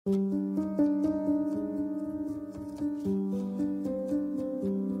It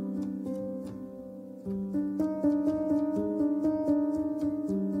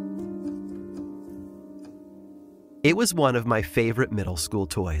was one of my favorite middle school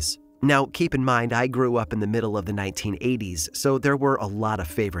toys. Now, keep in mind, I grew up in the middle of the 1980s, so there were a lot of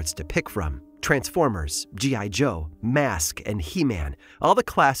favorites to pick from. Transformers, G.I. Joe, Mask, and He-Man, all the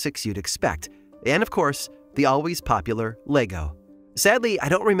classics you'd expect. And of course, the always popular Lego. Sadly, I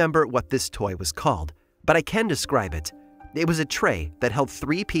don't remember what this toy was called, but I can describe it. It was a tray that held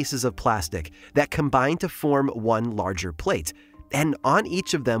 3 pieces of plastic that combined to form one larger plate, and on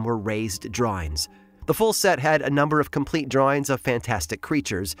each of them were raised drawings. The full set had a number of complete drawings of fantastic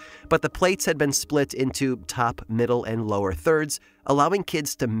creatures, but the plates had been split into top, middle, and lower thirds, allowing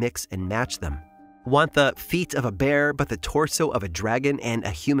kids to mix and match them. Want the feet of a bear but the torso of a dragon and a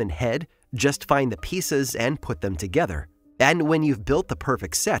human head? Just find the pieces and put them together. And when you've built the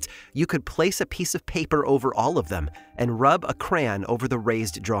perfect set, you could place a piece of paper over all of them and rub a crayon over the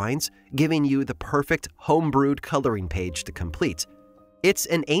raised drawings, giving you the perfect home-brewed coloring page to complete. It's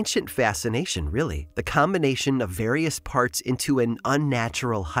an ancient fascination, really, the combination of various parts into an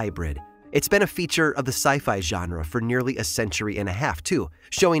unnatural hybrid. It's been a feature of the sci-fi genre for nearly a century and a half, too,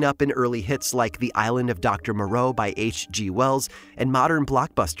 showing up in early hits like The Island of Dr. Moreau by H.G. Wells and modern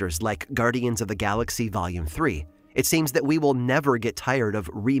blockbusters like Guardians of the Galaxy Volume 3. It seems that we will never get tired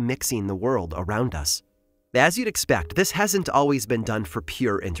of remixing the world around us. As you'd expect, this hasn't always been done for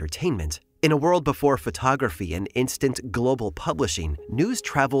pure entertainment. In a world before photography and instant global publishing, news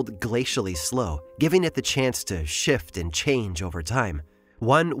traveled glacially slow, giving it the chance to shift and change over time.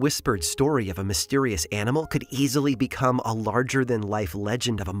 One whispered story of a mysterious animal could easily become a larger-than-life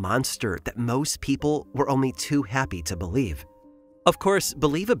legend of a monster that most people were only too happy to believe. Of course,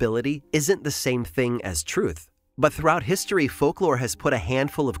 believability isn't the same thing as truth, but throughout history, folklore has put a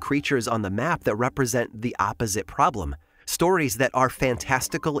handful of creatures on the map that represent the opposite problem. Stories that are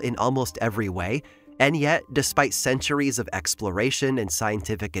fantastical in almost every way, and yet, despite centuries of exploration and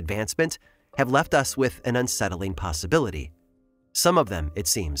scientific advancement, have left us with an unsettling possibility. Some of them, it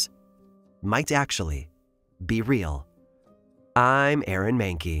seems, might actually be real. I'm Aaron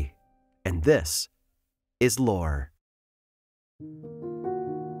Mahnke, and this is Lore.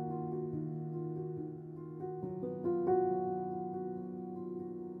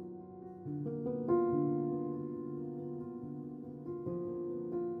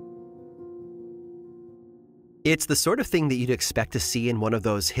 It's the sort of thing that you'd expect to see in one of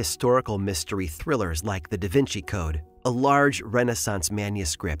those historical mystery thrillers like The Da Vinci Code, a large Renaissance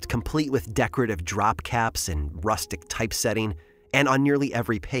manuscript complete with decorative drop caps and rustic typesetting, and on nearly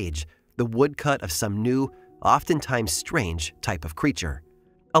every page, the woodcut of some new, oftentimes strange type of creature.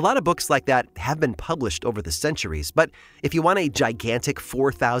 A lot of books like that have been published over the centuries, but if you want a gigantic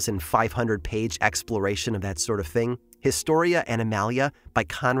 4,500-page exploration of that sort of thing, Historia Animalia by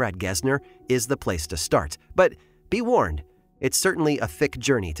Conrad Gesner is the place to start. But be warned, it's certainly a thick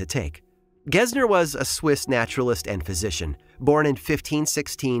journey to take. Gesner was a Swiss naturalist and physician, born in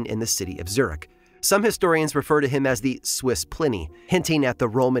 1516 in the city of Zurich. Some historians refer to him as the Swiss Pliny, hinting at the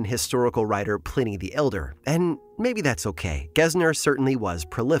Roman historical writer Pliny the Elder, and maybe that's okay. Gesner certainly was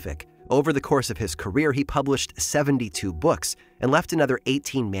prolific. Over the course of his career, he published 72 books and left another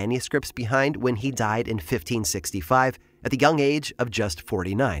 18 manuscripts behind when he died in 1565 at the young age of just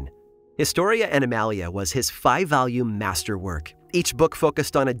 49. Historia Animalia was his 5-volume masterwork. Each book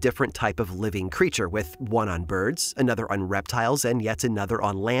focused on a different type of living creature, with one on birds, another on reptiles, and yet another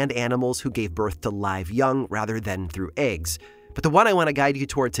on land animals who gave birth to live young rather than through eggs. But the one I want to guide you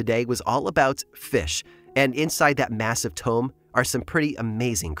toward today was all about fish, and inside that massive tome are some pretty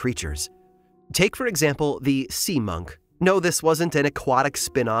amazing creatures. Take, for example, the sea monk. No, this wasn't an aquatic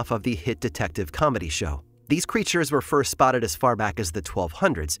spin-off of the hit detective comedy show. These creatures were first spotted as far back as the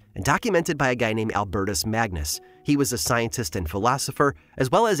 1200s and documented by a guy named Albertus Magnus. He was a scientist and philosopher,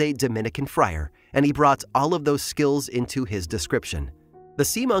 as well as a Dominican friar, and he brought all of those skills into his description. The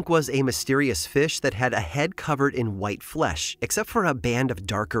sea monk was a mysterious fish that had a head covered in white flesh, except for a band of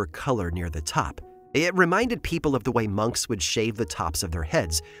darker color near the top. It reminded people of the way monks would shave the tops of their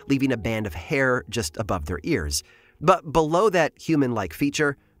heads, leaving a band of hair just above their ears. But below that human-like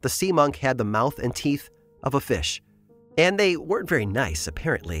feature, the sea monk had the mouth and teeth of a fish. And they weren't very nice,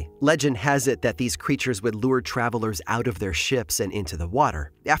 apparently. Legend has it that these creatures would lure travelers out of their ships and into the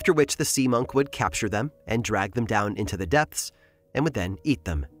water, after which the sea monk would capture them and drag them down into the depths, and would then eat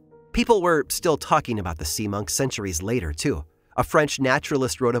them. People were still talking about the sea monk centuries later, too. A French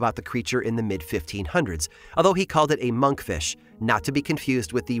naturalist wrote about the creature in the mid-1500s, although he called it a monkfish, not to be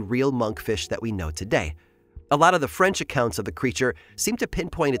confused with the real monkfish that we know today. A lot of the French accounts of the creature seem to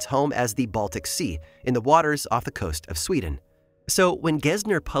pinpoint its home as the Baltic Sea, in the waters off the coast of Sweden. So when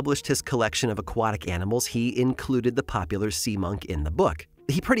Gesner published his collection of aquatic animals, he included the popular sea monk in the book.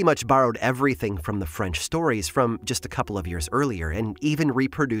 He pretty much borrowed everything from the French stories from just a couple of years earlier and even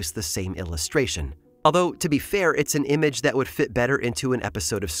reproduced the same illustration. Although, to be fair, it's an image that would fit better into an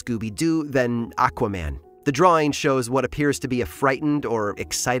episode of Scooby-Doo than Aquaman. The drawing shows what appears to be a frightened or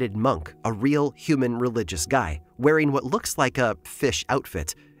excited monk, a real human religious guy, wearing what looks like a fish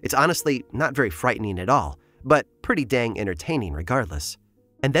outfit. It's honestly not very frightening at all, but pretty dang entertaining regardless.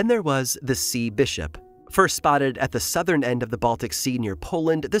 And then there was the sea bishop. First spotted at the southern end of the Baltic Sea near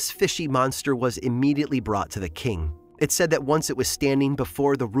Poland, this fishy monster was immediately brought to the king. It said that once it was standing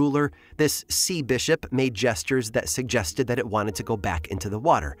before the ruler, this sea bishop made gestures that suggested that it wanted to go back into the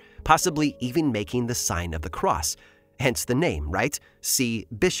water, possibly even making the sign of the cross. Hence the name, right? Sea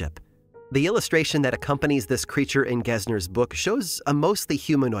bishop. The illustration that accompanies this creature in Gesner's book shows a mostly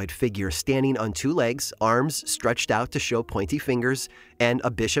humanoid figure standing on two legs, arms stretched out to show pointy fingers, and a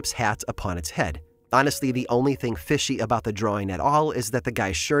bishop's hat upon its head. Honestly, the only thing fishy about the drawing at all is that the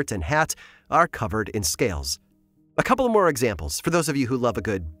guy's shirt and hat are covered in scales. A couple more examples, for those of you who love a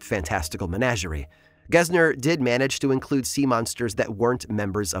good fantastical menagerie. Gesner did manage to include sea monsters that weren't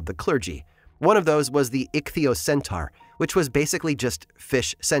members of the clergy. One of those was the ichthyocentaur, which was basically just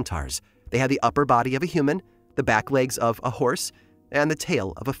fish centaurs. They had the upper body of a human, the back legs of a horse, and the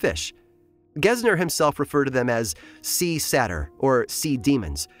tail of a fish. Gesner himself referred to them as sea satyr or sea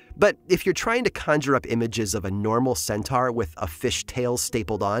demons, but if you're trying to conjure up images of a normal centaur with a fish tail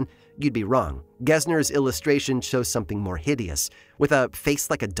stapled on, you'd be wrong. Gesner's illustration shows something more hideous, with a face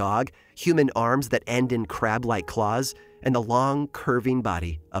like a dog, human arms that end in crab-like claws, and the long, curving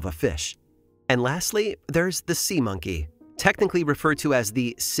body of a fish. And lastly, there's the sea monkey. Technically referred to as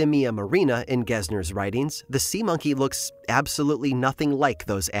the Simia marina in Gesner's writings, the sea monkey looks absolutely nothing like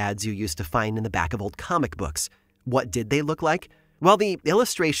those ads you used to find in the back of old comic books. What did they look like? Well, the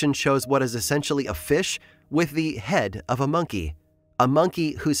illustration shows what is essentially a fish with the head of a monkey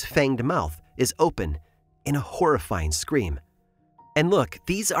whose fanged mouth is open in a horrifying scream. And look,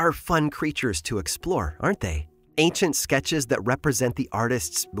 these are fun creatures to explore, aren't they? Ancient sketches that represent the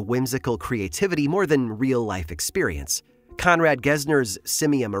artist's whimsical creativity more than real-life experience. Conrad Gesner's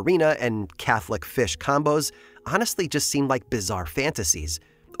Simia marina and Catholic fish combos honestly just seem like bizarre fantasies,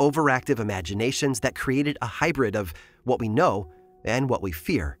 overactive imaginations that created a hybrid of what we know and what we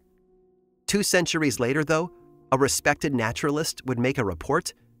fear. 2 centuries later, though, a respected naturalist would make a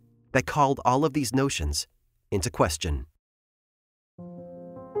report that called all of these notions into question.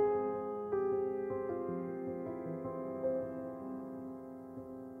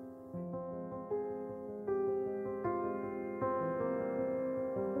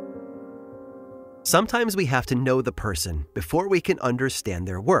 Sometimes we have to know the person before we can understand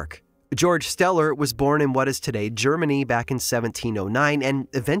their work. George Steller was born in what is today Germany back in 1709 and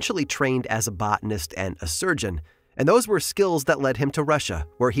eventually trained as a botanist and a surgeon. And those were skills that led him to Russia,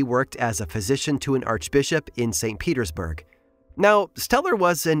 where he worked as a physician to an archbishop in St. Petersburg. Now, Steller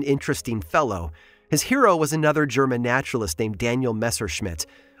was an interesting fellow. His hero was another German naturalist named Daniel Messerschmitt,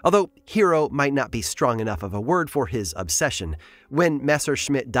 although hero might not be strong enough of a word for his obsession. When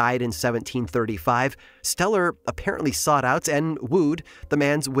Messerschmitt died in 1735, Steller apparently sought out and wooed the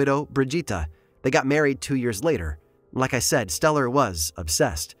man's widow, Brigitta. They got married 2 years later. Like I said, Steller was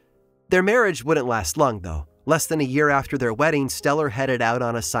obsessed. Their marriage wouldn't last long, though. Less than a year after their wedding, Steller headed out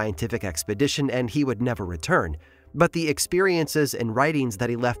on a scientific expedition and he would never return. But the experiences and writings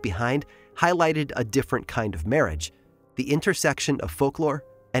that he left behind highlighted a different kind of marriage, the intersection of folklore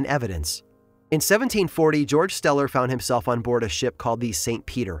and evidence. In 1740, George Steller found himself on board a ship called the St.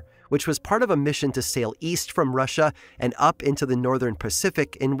 Peter, which was part of a mission to sail east from Russia and up into the northern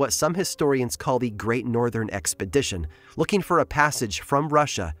Pacific in what some historians call the Great Northern Expedition, looking for a passage from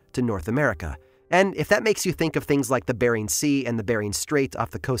Russia to North America. And if that makes you think of things like the Bering Sea and the Bering Strait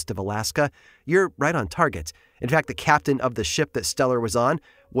off the coast of Alaska, you're right on target. In fact, the captain of the ship that Steller was on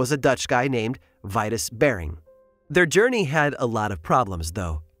was a Dutch guy named Vitus Bering. Their journey had a lot of problems,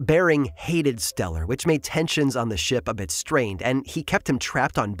 though. Bering hated Steller, which made tensions on the ship a bit strained, and he kept him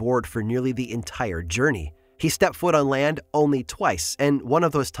trapped on board for nearly the entire journey. He stepped foot on land only twice, and one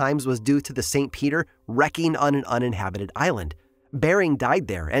of those times was due to the St. Peter wrecking on an uninhabited island. Bering died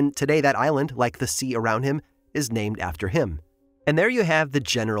there, and today that island, like the sea around him, is named after him. And there you have the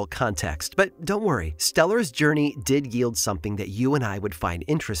general context, but don't worry, Steller's journey did yield something that you and I would find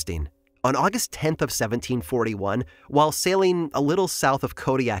interesting. On August 10th of 1741, while sailing a little south of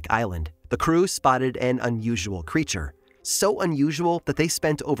Kodiak Island, the crew spotted an unusual creature. So unusual that they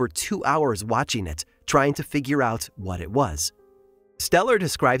spent over 2 hours watching it, trying to figure out what it was. Stellar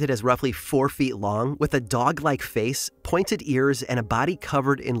described it as roughly 4 feet long, with a dog-like face, pointed ears, and a body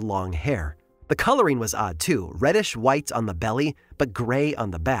covered in long hair. The coloring was odd too, reddish-white on the belly, but gray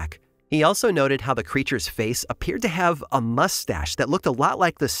on the back. He also noted how the creature's face appeared to have a mustache that looked a lot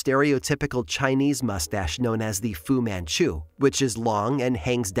like the stereotypical Chinese mustache known as the Fu Manchu, which is long and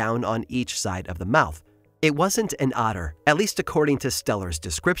hangs down on each side of the mouth. It wasn't an otter, at least according to Stellar's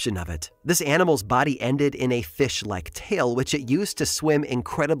description of it. This animal's body ended in a fish-like tail, which it used to swim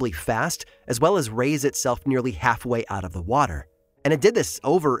incredibly fast, as well as raise itself nearly halfway out of the water. And it did this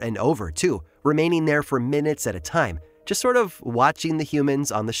over and over too, remaining there for minutes at a time, just sort of watching the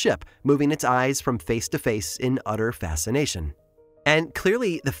humans on the ship, moving its eyes from face to face in utter fascination. And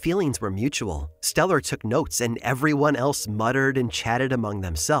clearly, the feelings were mutual. Stellar took notes, and everyone else muttered and chatted among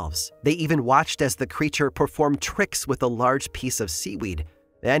themselves. They even watched as the creature performed tricks with a large piece of seaweed.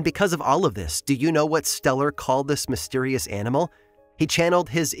 And because of all of this, do you know what Stellar called this mysterious animal? He channeled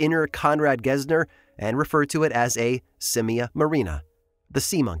his inner Conrad Gesner and referred to it as a Simia marina, the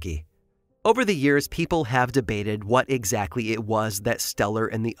sea monkey. Over the years, people have debated what exactly it was that Stellar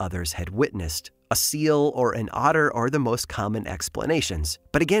and the others had witnessed. A seal or an otter are the most common explanations.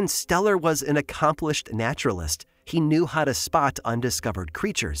 But again, Stellar was an accomplished naturalist. He knew how to spot undiscovered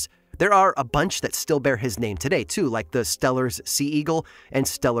creatures. There are a bunch that still bear his name today too, like the Stellar's sea eagle and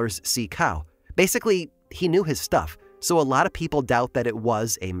Stellar's sea cow. Basically, he knew his stuff, so a lot of people doubt that it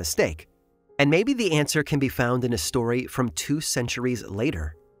was a mistake. And maybe the answer can be found in a story from 2 centuries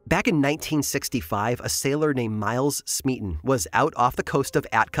later. Back in 1965, a sailor named Miles Smeaton was out off the coast of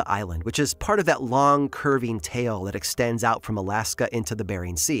Atka Island, which is part of that long, curving tail that extends out from Alaska into the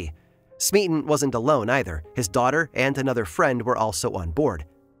Bering Sea. Smeaton wasn't alone either. His daughter and another friend were also on board,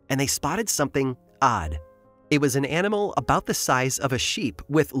 and they spotted something odd. It was an animal about the size of a sheep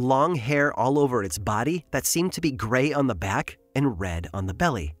with long hair all over its body that seemed to be gray on the back and red on the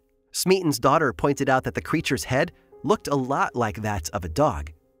belly. Smeaton's daughter pointed out that the creature's head looked a lot like that of a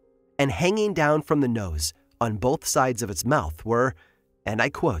dog. And hanging down from the nose on both sides of its mouth were, and I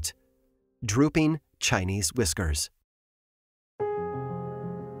quote, drooping Chinese whiskers.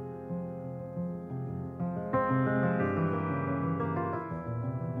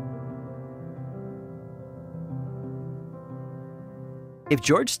 If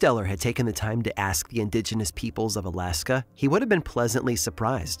George Stellar had taken the time to ask the indigenous peoples of Alaska, he would have been pleasantly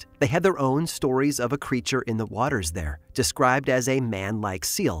surprised. They had their own stories of a creature in the waters there, described as a man-like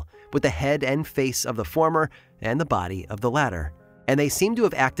seal, with the head and face of the former and the body of the latter. And they seem to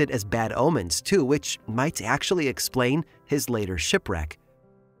have acted as bad omens too, which might actually explain his later shipwreck.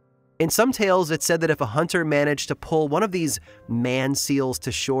 In some tales, it's said that if a hunter managed to pull one of these man seals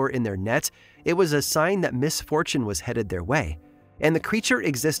to shore in their net, it was a sign that misfortune was headed their way. And the creature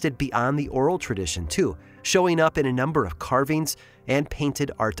existed beyond the oral tradition too, showing up in a number of carvings and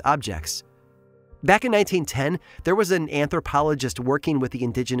painted art objects. Back in 1910, there was an anthropologist working with the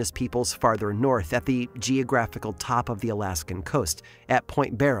indigenous peoples farther north at the geographical top of the Alaskan coast, at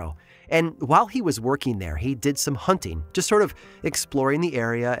Point Barrow. And while he was working there, he did some hunting, just sort of exploring the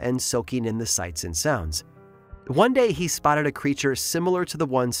area and soaking in the sights and sounds. One day, he spotted a creature similar to the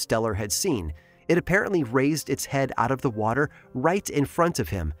one Stellar had seen. It apparently raised its head out of the water right in front of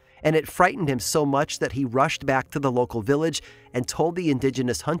him, and it frightened him so much that he rushed back to the local village and told the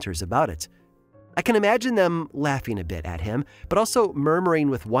indigenous hunters about it. I can imagine them laughing a bit at him, but also murmuring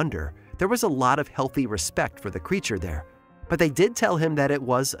with wonder. There was a lot of healthy respect for the creature there. But they did tell him that it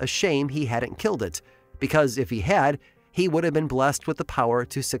was a shame he hadn't killed it, because if he had, he would have been blessed with the power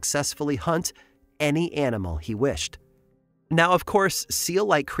to successfully hunt any animal he wished. Now, of course,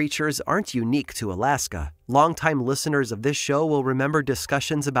 seal-like creatures aren't unique to Alaska. Longtime listeners of this show will remember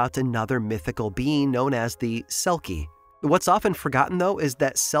discussions about another mythical being known as the Selkie. What's often forgotten, though, is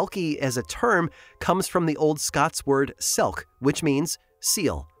that Selkie as a term comes from the Old Scots word selk, which means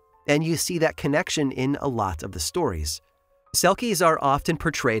seal, and you see that connection in a lot of the stories. Selkies are often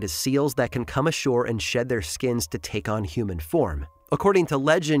portrayed as seals that can come ashore and shed their skins to take on human form. According to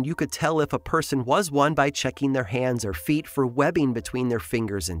legend, you could tell if a person was one by checking their hands or feet for webbing between their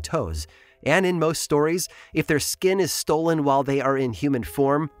fingers and toes. And in most stories, if their skin is stolen while they are in human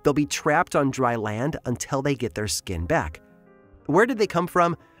form, they'll be trapped on dry land until they get their skin back. Where did they come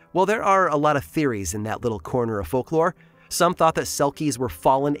from? Well, there are a lot of theories in that little corner of folklore. Some thought that Selkies were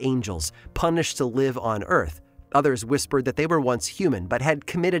fallen angels, punished to live on Earth. Others whispered that they were once human, but had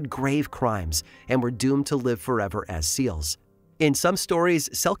committed grave crimes and were doomed to live forever as seals. In some stories,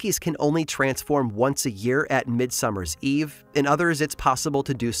 Selkies can only transform once a year at Midsummer's Eve. In others, it's possible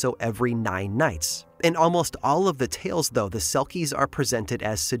to do so every 9 nights. In almost all of the tales, though, the Selkies are presented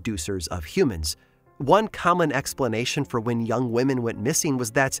as seducers of humans. One common explanation for when young women went missing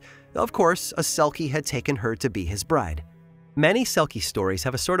was that, of course, a Selkie had taken her to be his bride. Many Selkie stories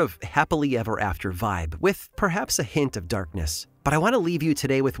have a sort of happily ever after vibe, with perhaps a hint of darkness. But I want to leave you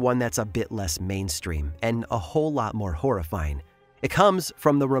today with one that's a bit less mainstream and a whole lot more horrifying. It comes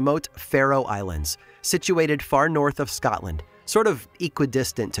from the remote Faroe Islands, situated far north of Scotland, sort of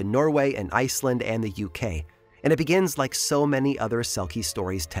equidistant to Norway and Iceland and the UK, and it begins like so many other Selkie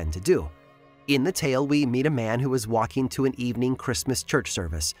stories tend to do. In the tale, we meet a man who is walking to an evening Christmas church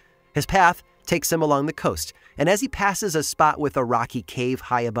service. His path takes him along the coast, and as he passes a spot with a rocky cave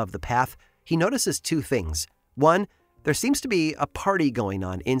high above the path, he notices two things. One, there seems to be a party going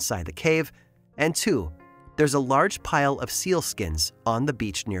on inside the cave, and two, there's a large pile of seal skins on the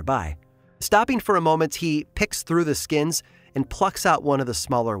beach nearby. Stopping for a moment, he picks through the skins and plucks out one of the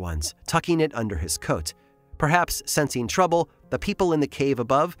smaller ones, tucking it under his coat. Perhaps sensing trouble, the people in the cave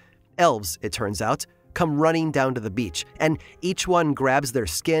above, elves it turns out, come running down to the beach, and each one grabs their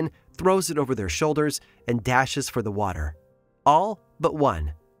skin, throws it over their shoulders, and dashes for the water. All but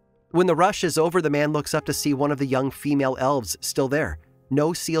one. When the rush is over, the man looks up to see one of the young female elves still there,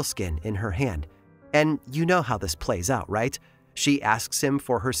 no sealskin in her hand. And you know how this plays out, right? She asks him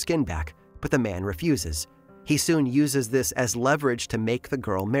for her skin back, but the man refuses. He soon uses this as leverage to make the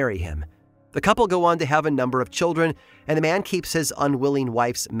girl marry him. The couple go on to have a number of children, and the man keeps his unwilling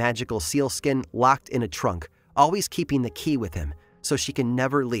wife's magical sealskin locked in a trunk, always keeping the key with him, so she can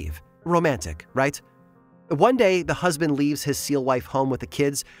never leave. Romantic, right? One day, the husband leaves his seal wife home with the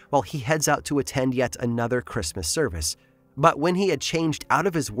kids while he heads out to attend yet another Christmas service. But when he had changed out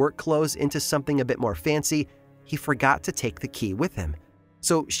of his work clothes into something a bit more fancy, he forgot to take the key with him.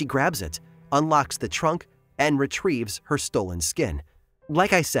 So she grabs it, unlocks the trunk, and retrieves her stolen skin.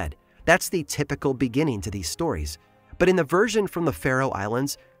 Like I said, that's the typical beginning to these stories. But in the version from the Faroe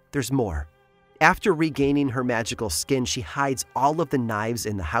Islands, there's more. After regaining her magical skin, she hides all of the knives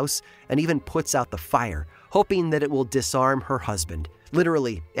in the house and even puts out the fire, hoping that it will disarm her husband,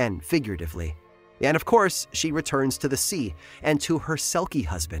 literally and figuratively. And of course, she returns to the sea and to her Selkie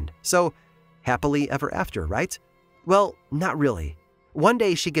husband. So, happily ever after, right? Well, not really. One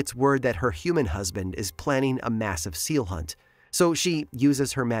day she gets word that her human husband is planning a massive seal hunt. So she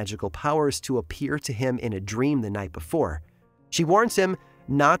uses her magical powers to appear to him in a dream the night before. She warns him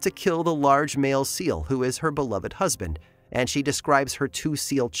not to kill the large male seal who is her beloved husband, and she describes her two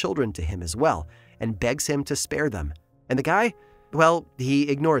seal children to him as well, and begs him to spare them. And the guy? Well, he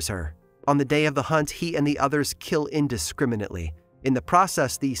ignores her. On the day of the hunt, he and the others kill indiscriminately. In the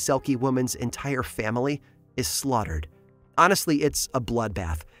process, the Selkie woman's entire family is slaughtered. Honestly, it's a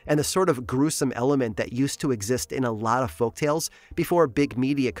bloodbath, and the sort of gruesome element that used to exist in a lot of folktales before big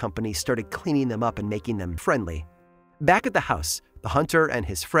media companies started cleaning them up and making them friendly. Back at the house, the hunter and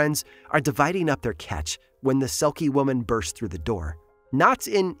his friends are dividing up their catch when the Selkie woman bursts through the door. Not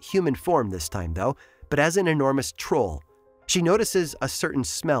in human form this time, though, but as an enormous troll. She notices a certain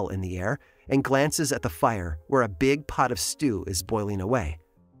smell in the air and glances at the fire where a big pot of stew is boiling away.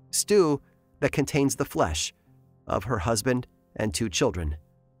 Stew that contains the flesh of her husband and two children.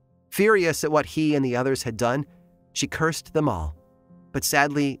 Furious at what he and the others had done, she cursed them all. But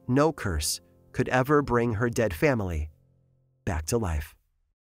sadly, no curse could ever bring her dead family back to life.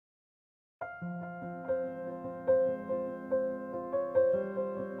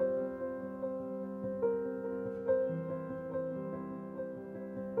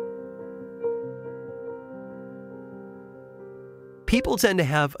 People tend to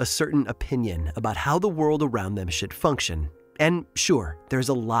have a certain opinion about how the world around them should function. And sure, there's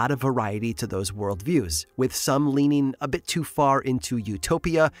a lot of variety to those worldviews, with some leaning a bit too far into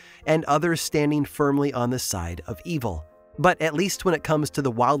utopia and others standing firmly on the side of evil. But at least when it comes to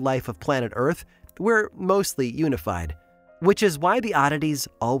the wildlife of planet Earth, we're mostly unified. Which is why the oddities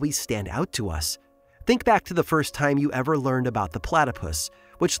always stand out to us. Think back to the first time you ever learned about the platypus,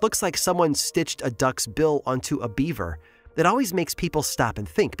 which looks like someone stitched a duck's bill onto a beaver. That always makes people stop and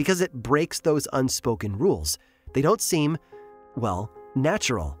think because it breaks those unspoken rules. They don't seem, well,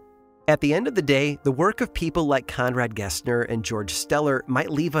 natural. At the end of the day, the work of people like Conrad Gessner and George Steller might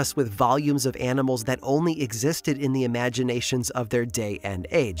leave us with volumes of animals that only existed in the imaginations of their day and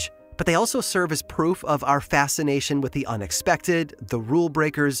age. But they also serve as proof of our fascination with the unexpected, the rule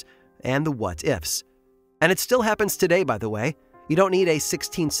breakers, and the what-ifs. And it still happens today, by the way. You don't need a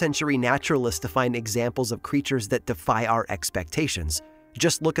 16th century naturalist to find examples of creatures that defy our expectations.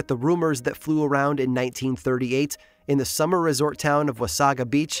 Just look at the rumors that flew around in 1938 in the summer resort town of Wasaga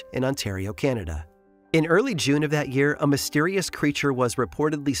Beach in Ontario, Canada. In early June of that year, a mysterious creature was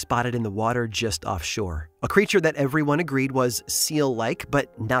reportedly spotted in the water just offshore. A creature that everyone agreed was seal-like,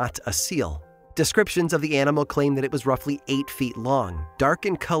 but not a seal. Descriptions of the animal claim that it was roughly 8 feet long, dark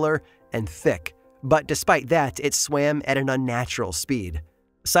in color, and thick. But despite that, it swam at an unnatural speed.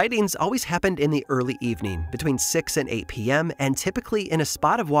 Sightings always happened in the early evening, between 6 and 8 p.m., and typically in a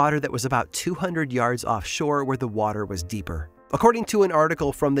spot of water that was about 200 yards offshore where the water was deeper. According to an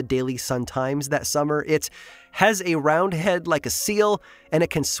article from the Daily Sun-Times that summer, it has a round head like a seal, and it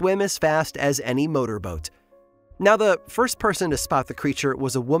can swim as fast as any motorboat. Now, the first person to spot the creature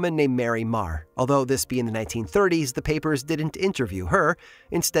was a woman named Mary Marr. Although this being the 1930s, the papers didn't interview her.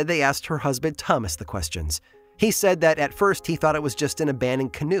 Instead, they asked her husband Thomas the questions. He said that at first he thought it was just an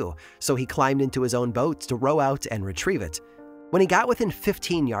abandoned canoe, so he climbed into his own boat to row out and retrieve it. When he got within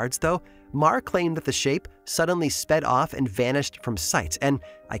 15 yards, though, Marr claimed that the shape suddenly sped off and vanished from sight, and,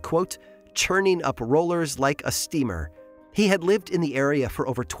 I quote, churning up rollers like a steamer. He had lived in the area for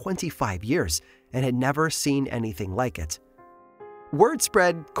over 25 years and had never seen anything like it. Word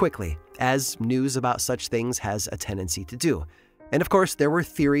spread quickly, as news about such things has a tendency to do. And of course, there were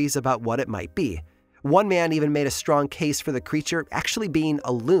theories about what it might be. One man even made a strong case for the creature actually being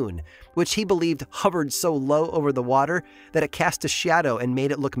a loon, which he believed hovered so low over the water that it cast a shadow and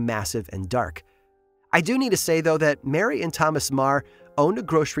made it look massive and dark. I do need to say, though, that Mary and Thomas Marr owned a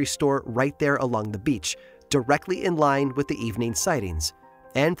grocery store right there along the beach, directly in line with the evening sightings.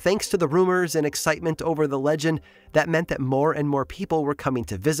 And thanks to the rumors and excitement over the legend, that meant that more and more people were coming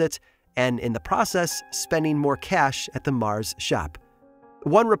to visit, and in the process, spending more cash at the Marr's shop.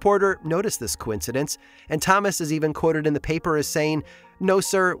 One reporter noticed this coincidence, and Thomas is even quoted in the paper as saying, "No,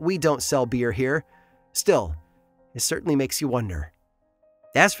 sir, we don't sell beer here." Still, it certainly makes you wonder.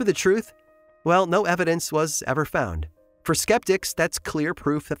 As for the truth, well, no evidence was ever found. For skeptics, that's clear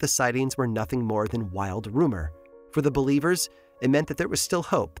proof that the sightings were nothing more than wild rumor. For the believers, it meant that there was still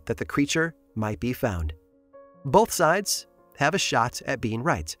hope that the creature might be found. Both sides have a shot at being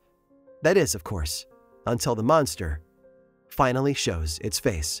right. That is, of course, until the monster finally shows its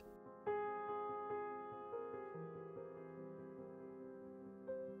face.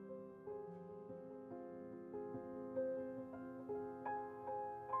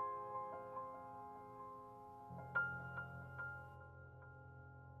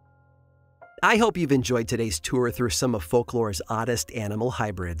 I hope you've enjoyed today's tour through some of folklore's oddest animal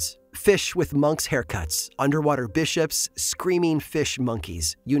hybrids. Fish with monks' haircuts, underwater bishops, screaming fish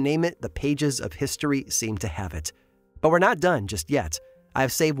monkeys. You name it, the pages of history seem to have it. But we're not done just yet.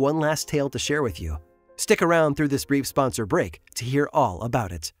 I've saved one last tale to share with you. Stick around through this brief sponsor break to hear all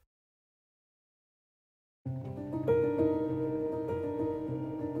about it.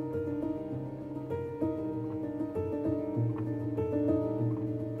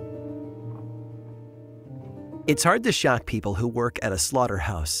 It's hard to shock people who work at a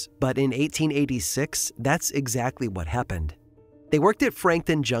slaughterhouse, but in 1886, that's exactly what happened. They worked at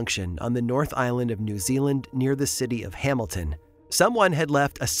Frankton Junction on the North Island of New Zealand near the city of Hamilton. Someone had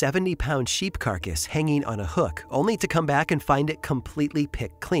left a 70-pound sheep carcass hanging on a hook, only to come back and find it completely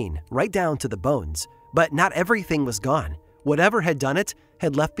picked clean, right down to the bones. But not everything was gone. Whatever had done it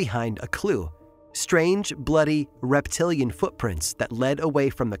had left behind a clue. Strange, bloody, reptilian footprints that led away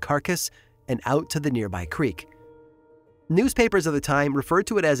from the carcass and out to the nearby creek. Newspapers of the time referred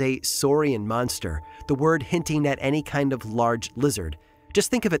to it as a saurian monster, the word hinting at any kind of large lizard.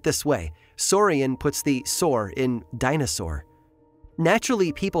 Just think of it this way: saurian puts the saur in dinosaur.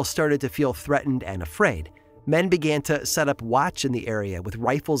 Naturally, people started to feel threatened and afraid. Men began to set up watch in the area with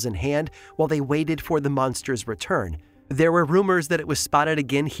rifles in hand while they waited for the monster's return. There were rumors that it was spotted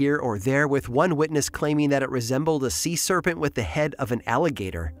again here or there, with one witness claiming that it resembled a sea serpent with the head of an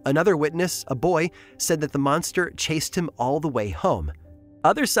alligator. Another witness, a boy, said that the monster chased him all the way home.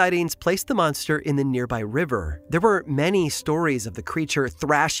 Other sightings placed the monster in the nearby river. There were many stories of the creature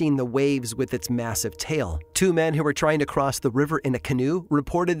thrashing the waves with its massive tail. Two men who were trying to cross the river in a canoe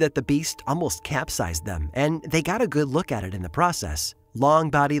reported that the beast almost capsized them, and they got a good look at it in the process. Long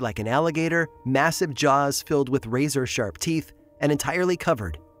body like an alligator, massive jaws filled with razor-sharp teeth, and entirely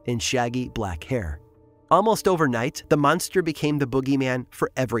covered in shaggy black hair. Almost overnight, the monster became the boogeyman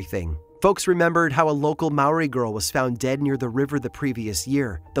for everything. Folks remembered how a local Maori girl was found dead near the river the previous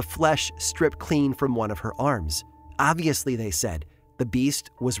year, the flesh stripped clean from one of her arms. Obviously, they said, the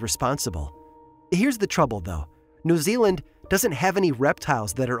beast was responsible. Here's the trouble, though. New Zealand doesn't have any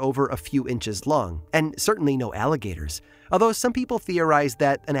reptiles that are over a few inches long, and certainly no alligators, although some people theorize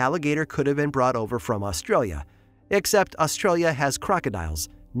that an alligator could have been brought over from Australia. Except Australia has crocodiles,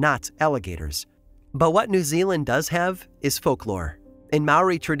 not alligators. But what New Zealand does have is folklore. In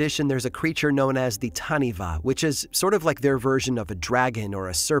Maori tradition, there's a creature known as the taniwha, which is sort of like their version of a dragon or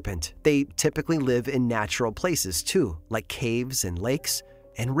a serpent. They typically live in natural places too, like caves and lakes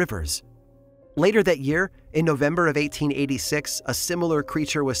and rivers. Later that year, in November of 1886, a similar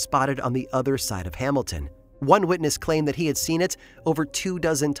creature was spotted on the other side of Hamilton. One witness claimed that he had seen it over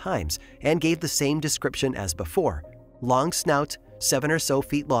 24 times and gave the same description as before: long snout, 7 or so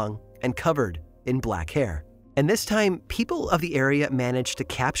feet long, and covered in black hair. And this time, people of the area managed to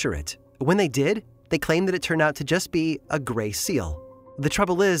capture it. When they did, they claimed that it turned out to just be a gray seal. The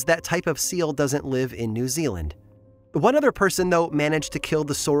trouble is, that type of seal doesn't live in New Zealand. One other person, though, managed to kill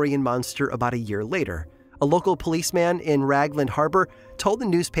the saurian monster about a year later. A local policeman in Raglan Harbor told the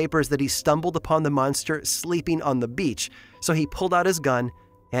newspapers that he stumbled upon the monster sleeping on the beach, so he pulled out his gun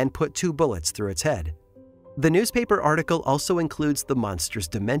and put 2 bullets through its head. The newspaper article also includes the monster's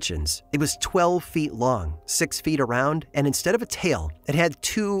dimensions. It was 12 feet long, 6 feet around, and instead of a tail, it had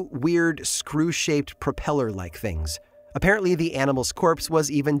 2 weird screw-shaped propeller-like things. Apparently, the animal's corpse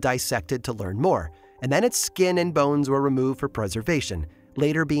was even dissected to learn more, and then its skin and bones were removed for preservation,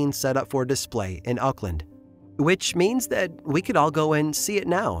 later being set up for display in Auckland. Which means that we could all go and see it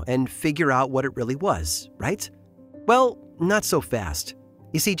now and figure out what it really was, right? Well, not so fast.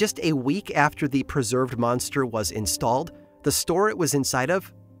 You see, just a week after the preserved monster was installed, the store it was inside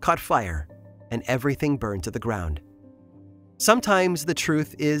of caught fire, and everything burned to the ground. Sometimes the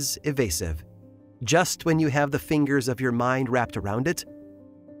truth is evasive. Just when you have the fingers of your mind wrapped around it,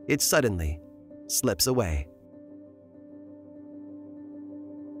 it suddenly slips away.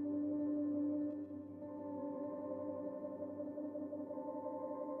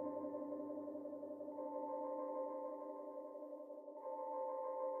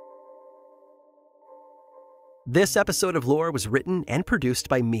 This episode of Lore was written and produced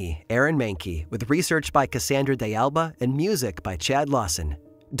by me, Aaron Mahnke, with research by Cassandra De Alba and music by Chad Lawson.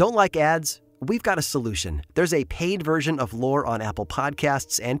 Don't like ads? We've got a solution. There's a paid version of Lore on Apple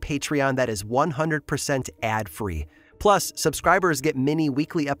Podcasts and Patreon that is 100% ad-free. Plus, subscribers get mini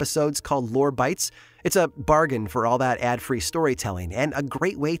weekly episodes called Lore Bites. It's a bargain for all that ad-free storytelling and a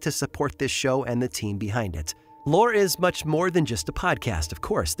great way to support this show and the team behind it. Lore is much more than just a podcast, of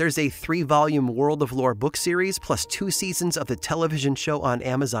course. There's a 3-volume World of Lore book series, plus 2 seasons of the television show on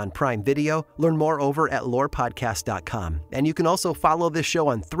Amazon Prime Video. Learn more over at lorepodcast.com. And you can also follow this show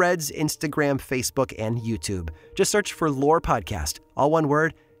on Threads, Instagram, Facebook, and YouTube. Just search for Lore Podcast, all one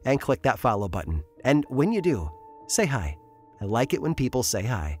word, and click that follow button. And when you do, say hi. I like it when people say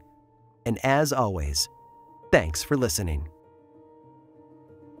hi. And as always, thanks for listening.